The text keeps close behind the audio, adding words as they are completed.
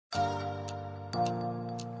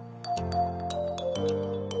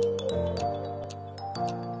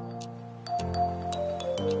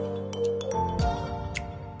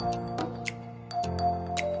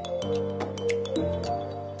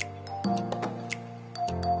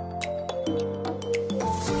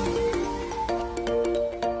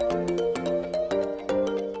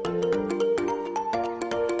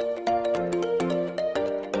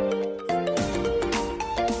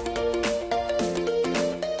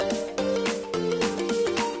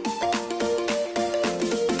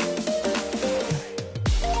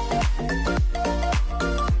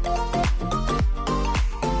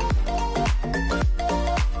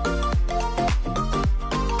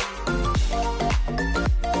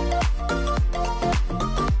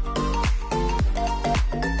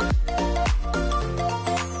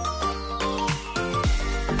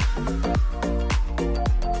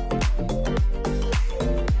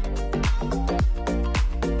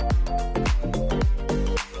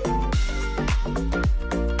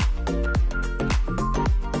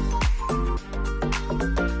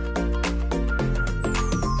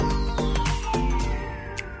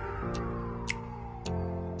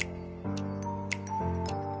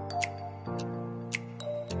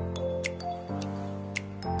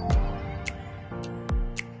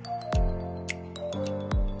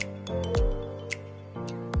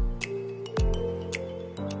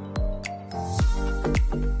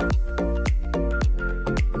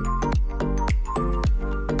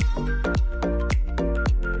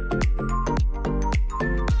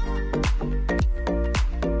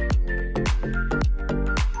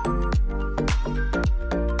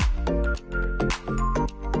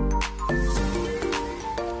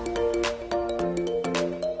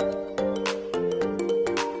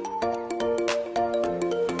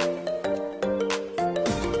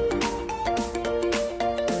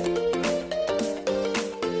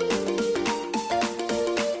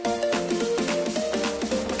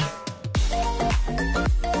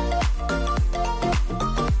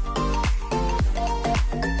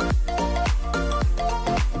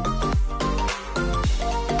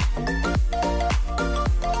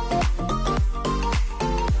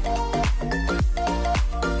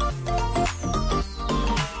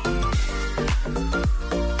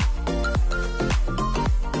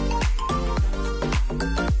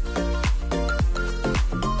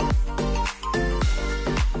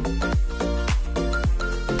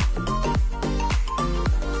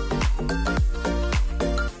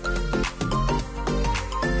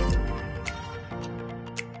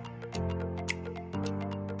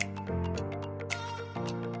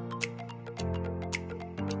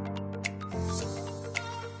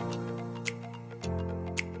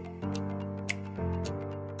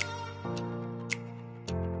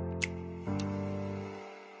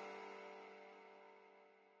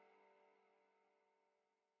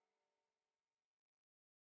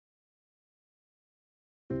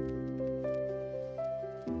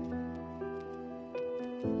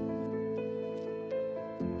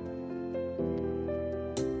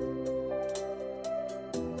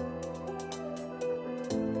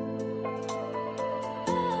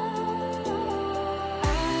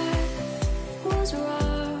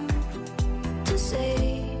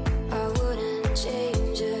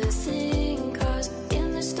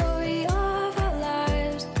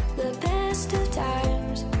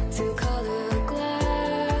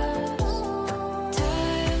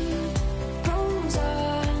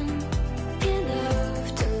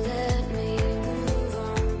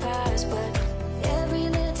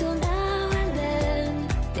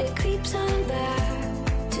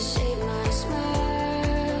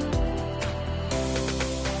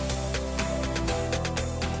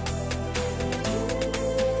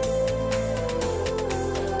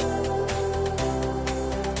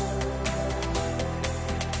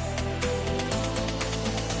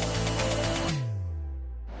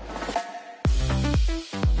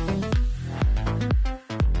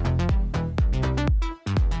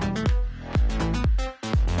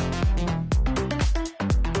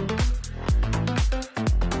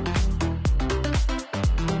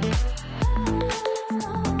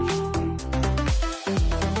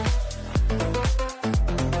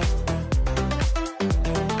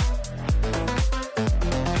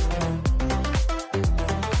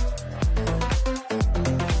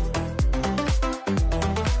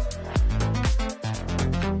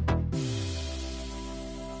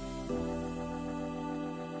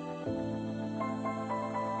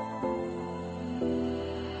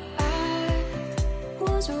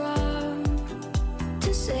was wrong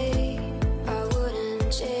to say I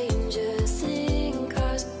wouldn't change a thing,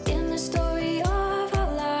 'cause in the story of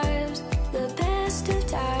our lives, the best of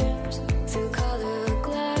times through color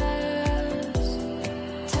glass,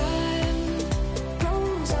 time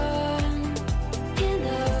rolls on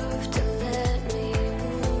enough to let me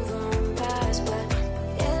move on past, but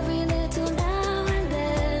every little now and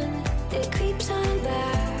then it creeps on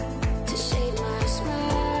back to shade my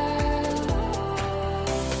smile.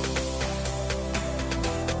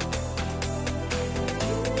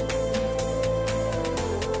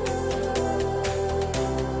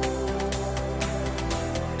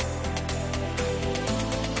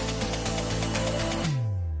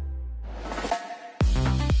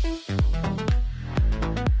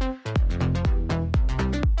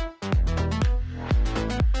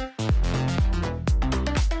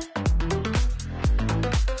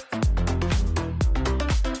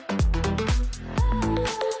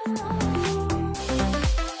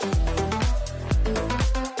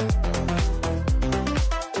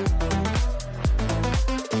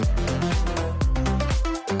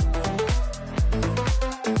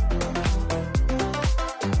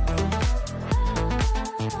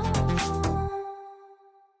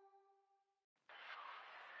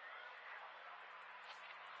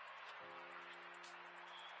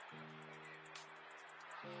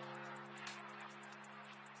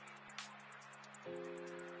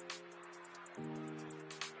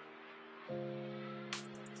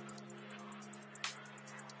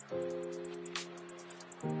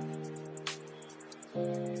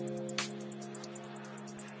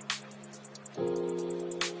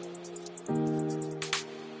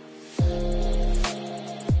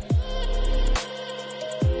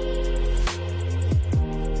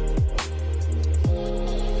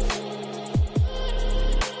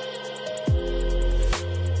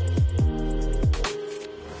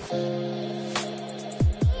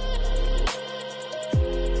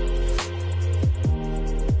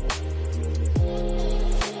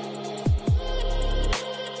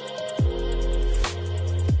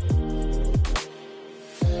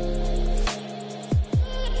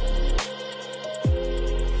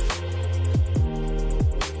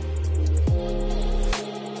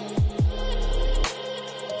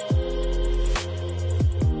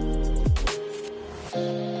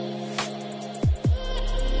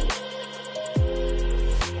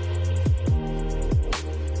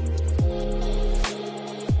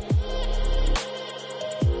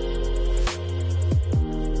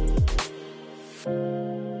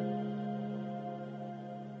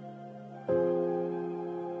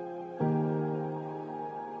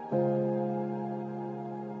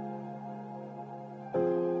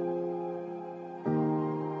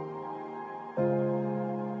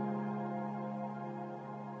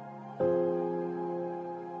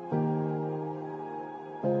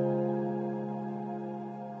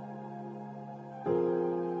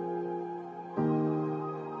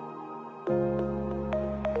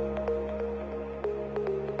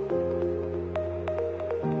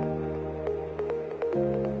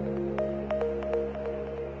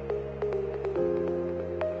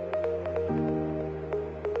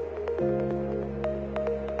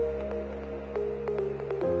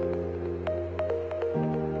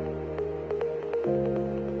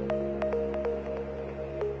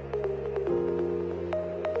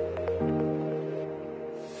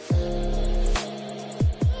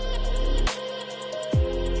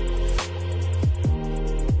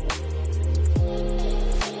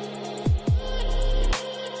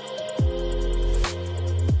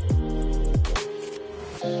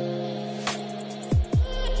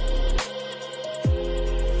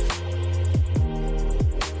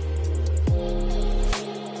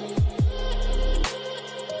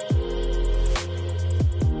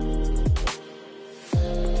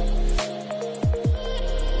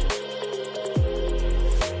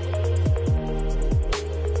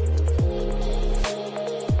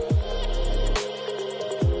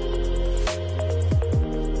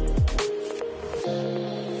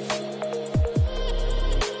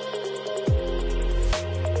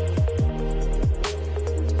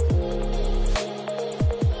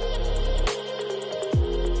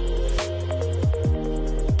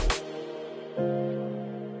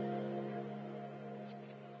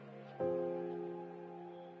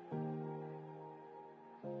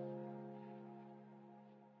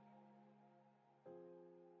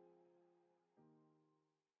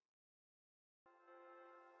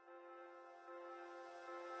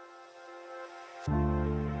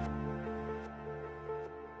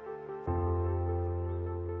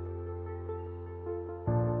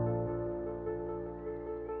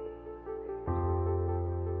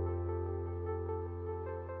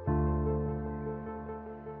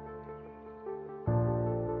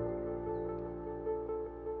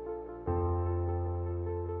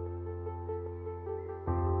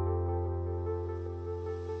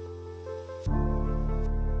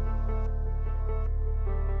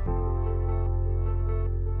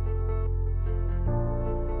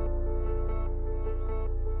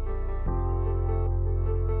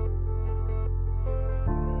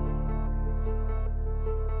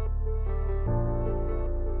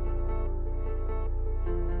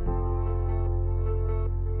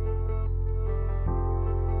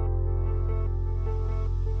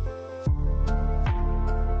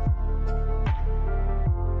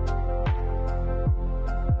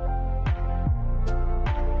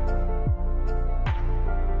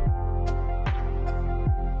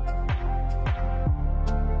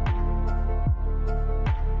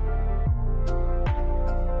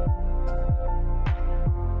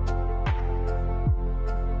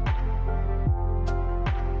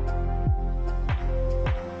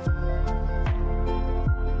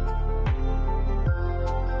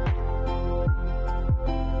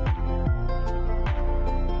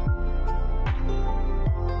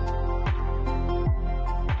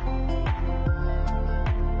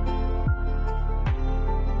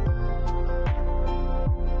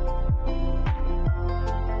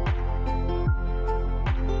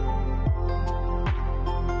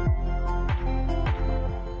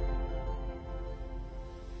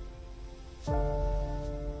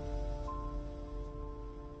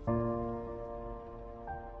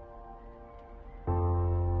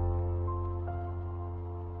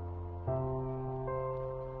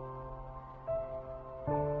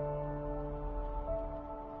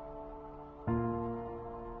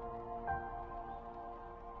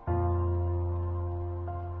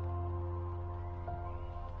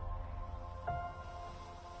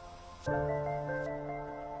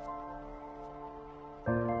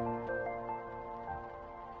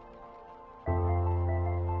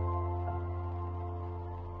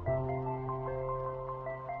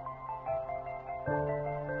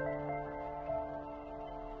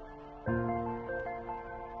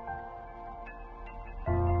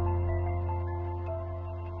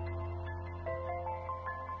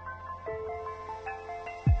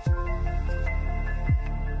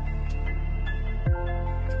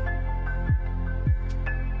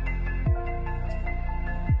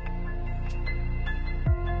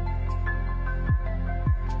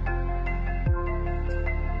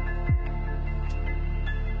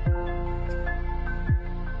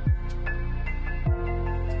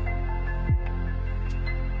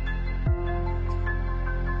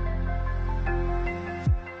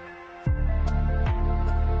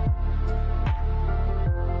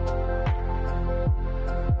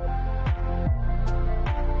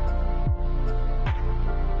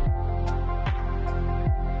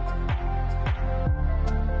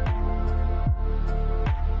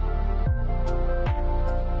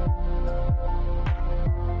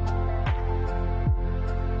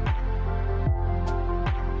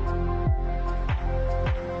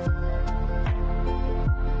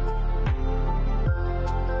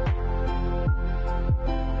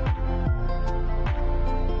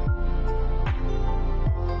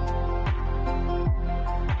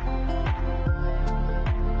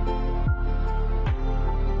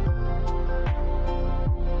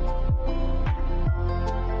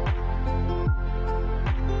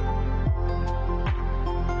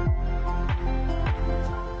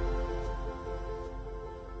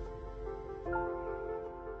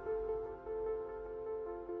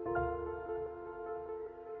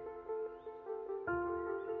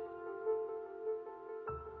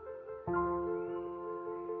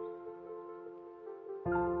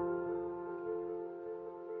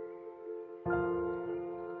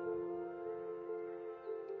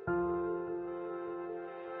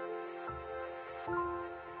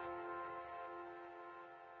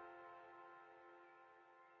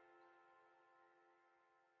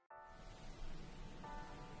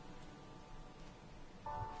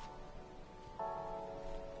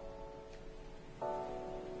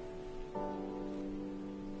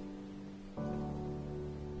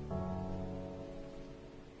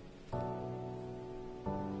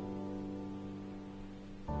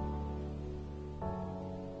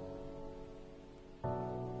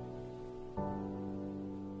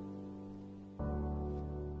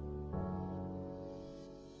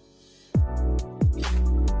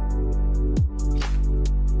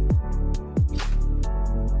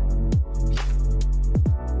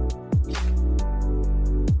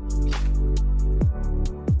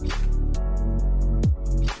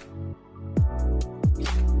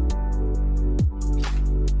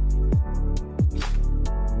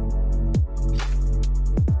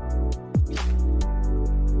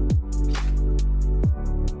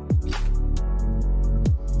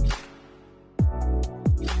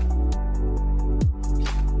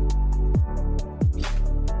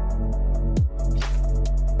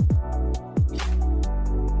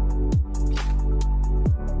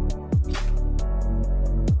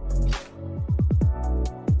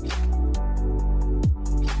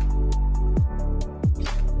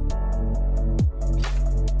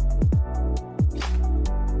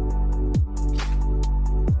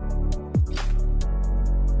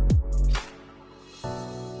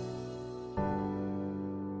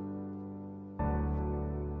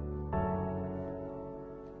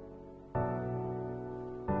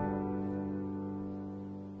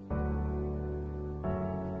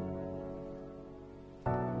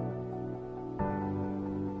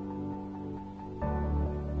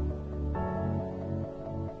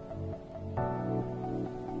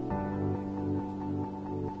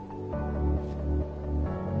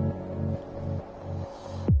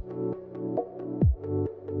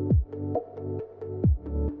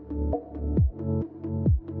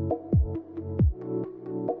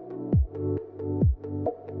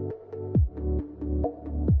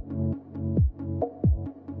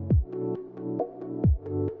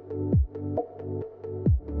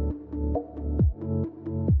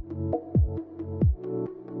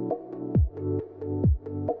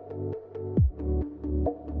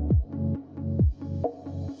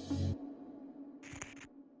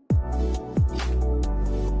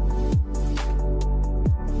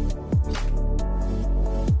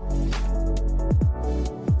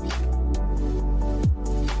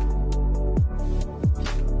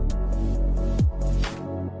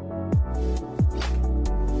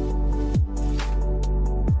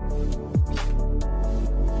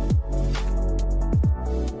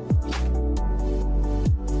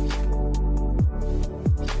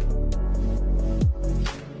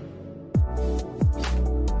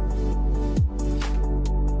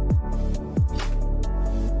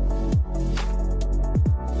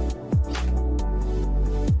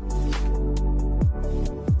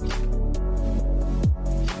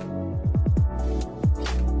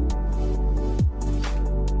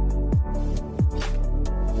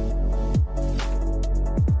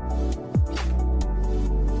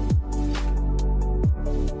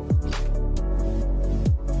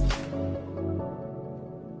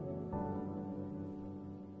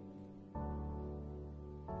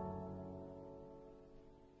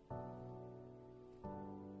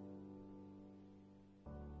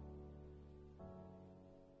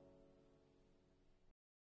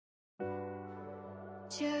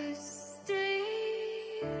 Just stay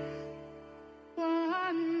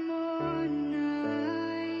one more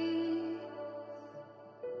night.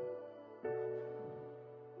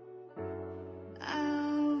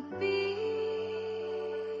 I'll be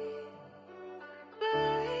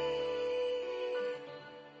by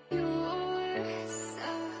your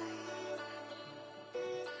side.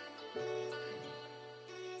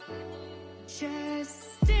 Just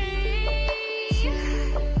stay.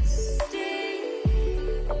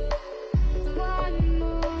 One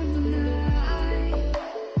more night.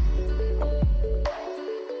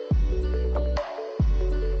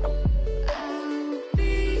 I'll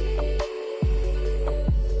be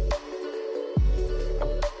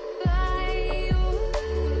by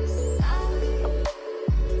your side.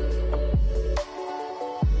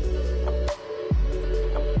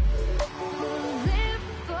 We'll live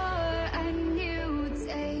for a new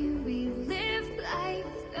day. We live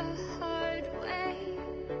life the hard way,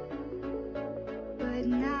 but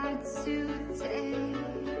not today.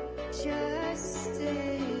 Just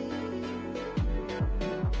stay.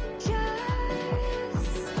 Just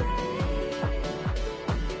stay.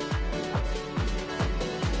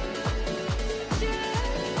 Just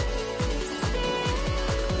stay.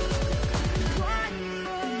 One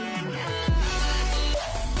more night.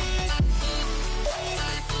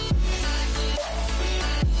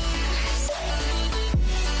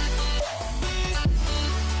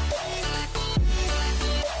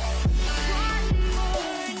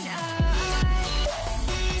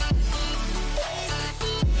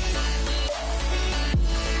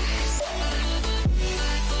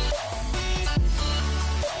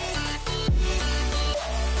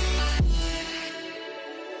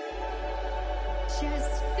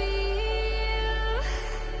 Just feel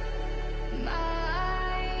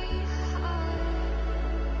my heart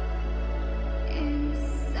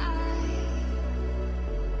inside.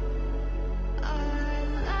 Our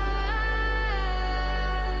love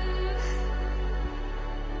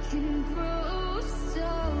can grow so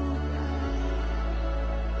bright.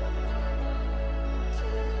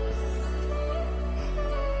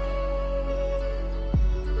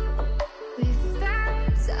 We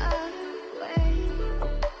found a way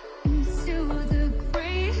into the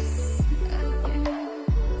grace again.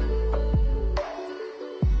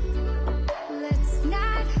 Let's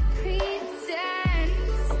not pretend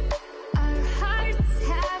our hearts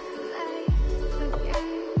have life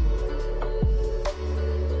again.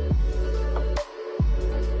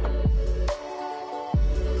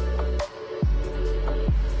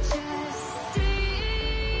 Just stay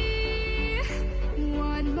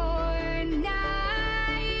one more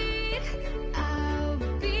night. I'll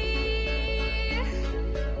be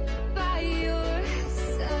by your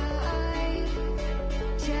side.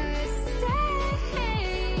 Just stay.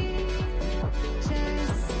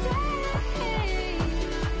 Just stay.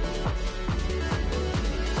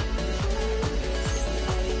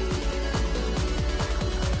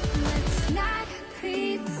 Let's not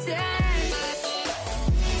pretend.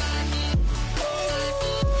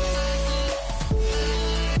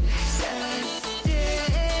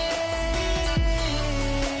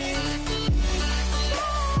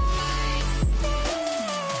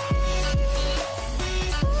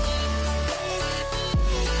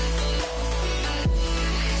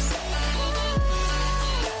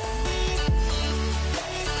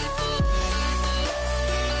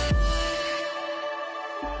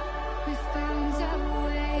 We found our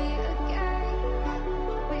way again.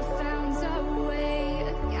 We found our way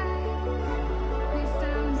again. We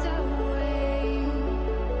found our way.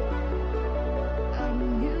 A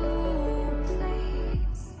new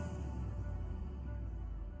place.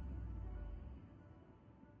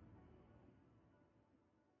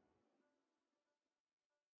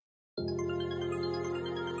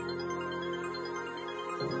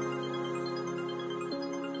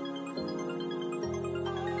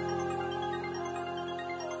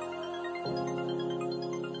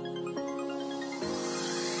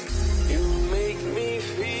 You make me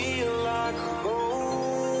feel like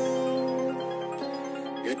home.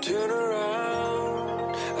 You turn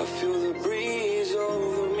around, I feel the breeze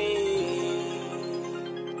over me.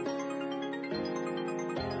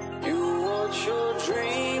 You watch your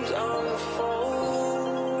dreams unfold.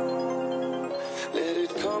 Let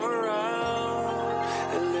it come around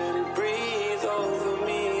and let it breathe over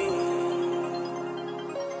me.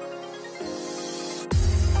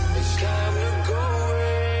 It's time to go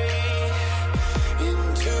away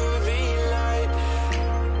into the light.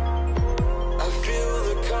 I feel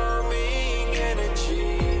the coming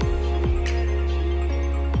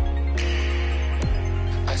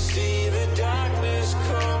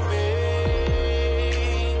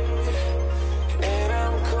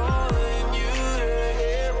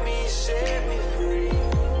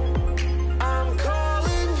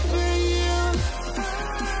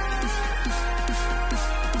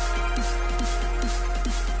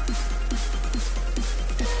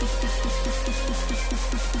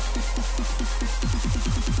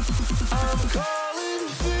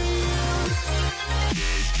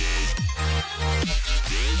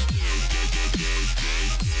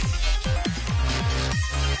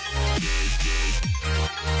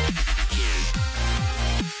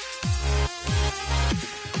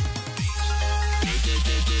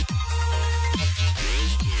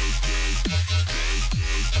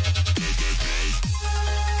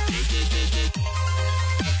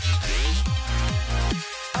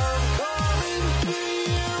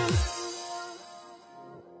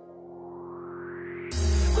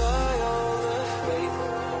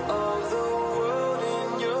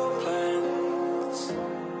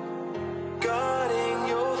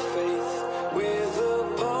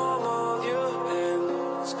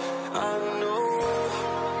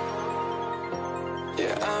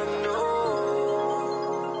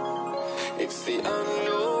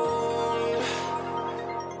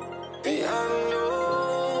I know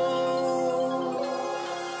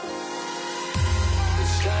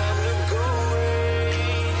it's time to go away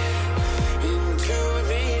into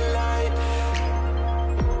the light.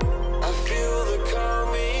 I feel the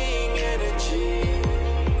calming energy.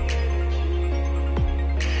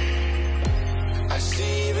 I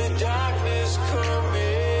see the darkness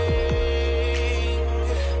coming.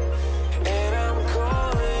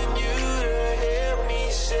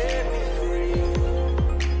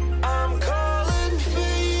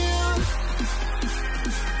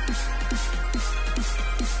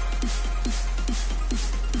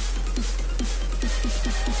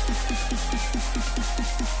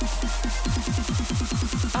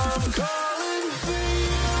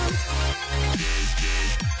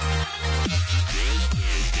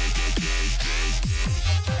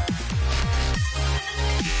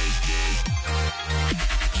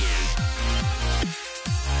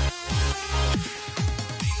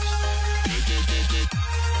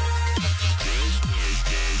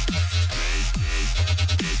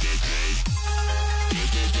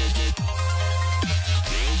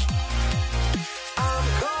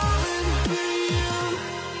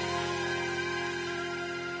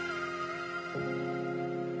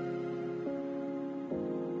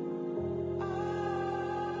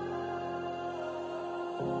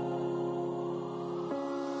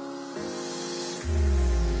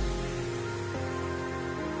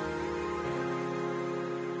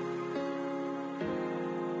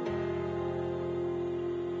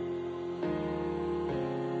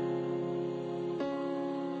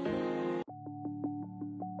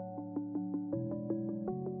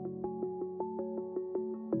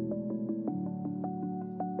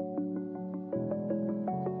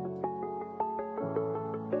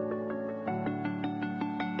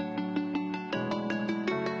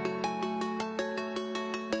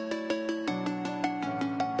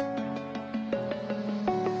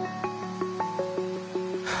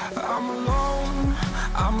 I'm alone,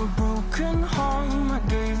 I'm a broken home. I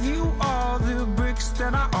gave you all the bricks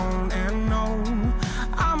that I own and know.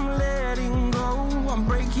 I'm letting go, I'm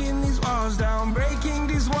breaking these walls down, breaking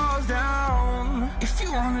these walls down. If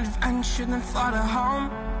you want adventure, then fly to home.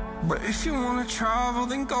 But if you wanna travel,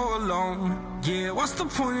 then go alone. Yeah, what's the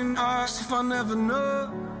point in us if I never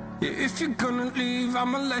know? Yeah, if you're gonna leave,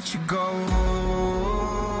 I'ma let you go.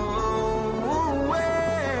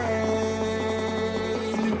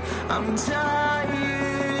 I'm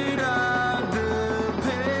tired of the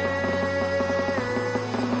pain.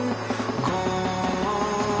 Go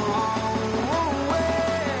away.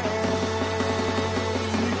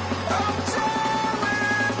 I'm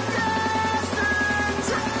tired of yesterday.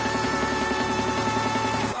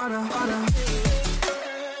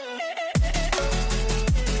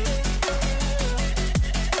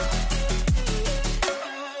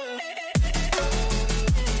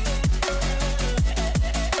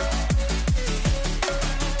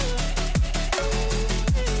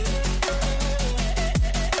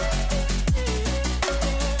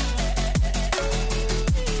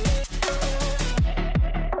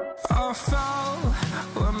 I fell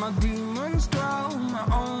where my demons dwell. My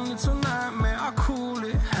own little nightmare, I call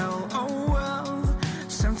it hell. Oh well,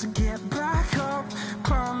 it's time to get back up,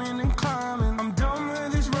 climbing and climbing. I'm done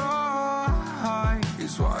with this ride,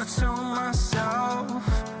 is what I tell myself,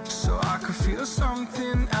 so I could feel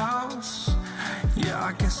something else. Yeah,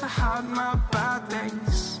 I guess I had my bad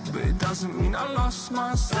days, but it doesn't mean I lost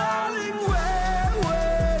my style. Darling, where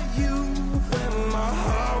were you when my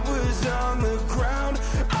heart was on